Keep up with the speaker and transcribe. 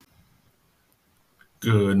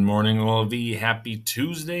Good morning, OLV. Happy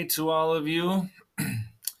Tuesday to all of you.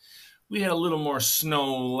 We had a little more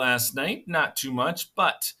snow last night, not too much,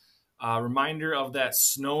 but a reminder of that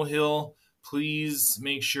snow hill. Please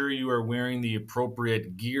make sure you are wearing the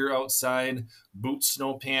appropriate gear outside: boots,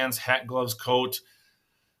 snow pants, hat, gloves, coat.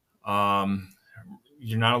 Um,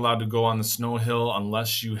 you're not allowed to go on the snow hill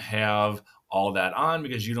unless you have all that on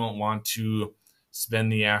because you don't want to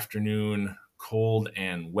spend the afternoon cold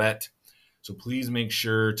and wet. So please make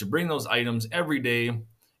sure to bring those items every day. And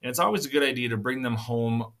it's always a good idea to bring them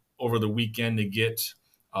home over the weekend to get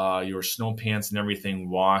your snow pants and everything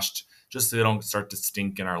washed, just so they don't start to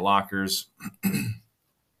stink in our lockers.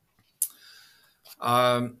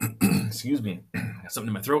 Excuse me, got something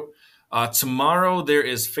in my throat. Tomorrow there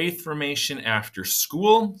is faith formation after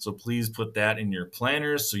school, so please put that in your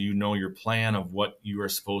planners so you know your plan of what you are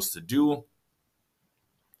supposed to do.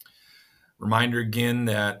 Reminder again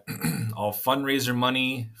that all fundraiser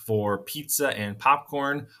money for pizza and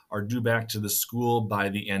popcorn are due back to the school by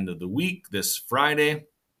the end of the week, this Friday.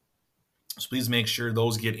 So please make sure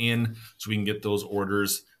those get in so we can get those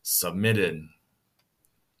orders submitted.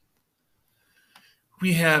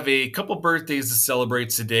 We have a couple birthdays to celebrate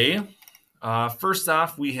today. First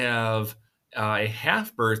off, we have a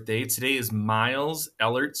half birthday. Today is Miles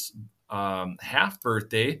Ellert's half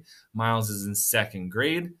birthday. Miles is in second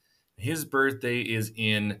grade. His birthday is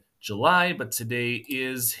in July, but today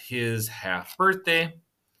is his half birthday.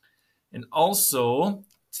 And also,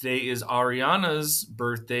 today is Ariana's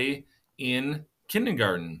birthday in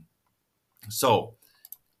kindergarten. So,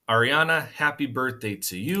 Ariana, happy birthday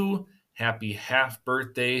to you. Happy half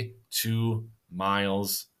birthday to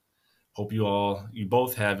Miles. Hope you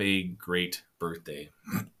both have a great birthday.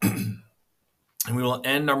 And we will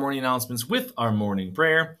end our morning announcements with our morning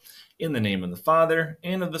prayer. In the name of the Father,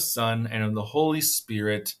 and of the Son, and of the Holy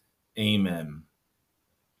Spirit. Amen.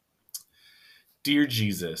 Dear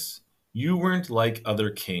Jesus, you weren't like other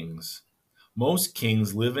kings. Most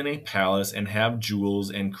kings live in a palace and have jewels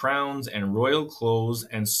and crowns and royal clothes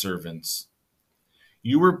and servants.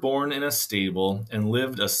 You were born in a stable and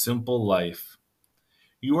lived a simple life.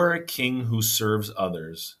 You are a king who serves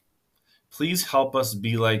others. Please help us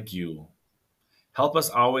be like you. Help us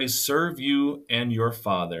always serve you and your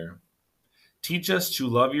Father. Teach us to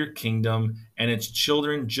love your kingdom and its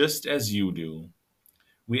children just as you do.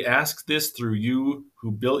 We ask this through you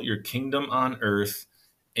who built your kingdom on earth.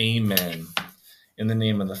 Amen. In the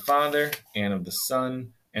name of the Father, and of the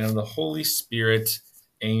Son, and of the Holy Spirit.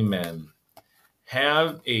 Amen.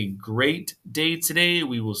 Have a great day today.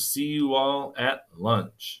 We will see you all at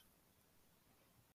lunch.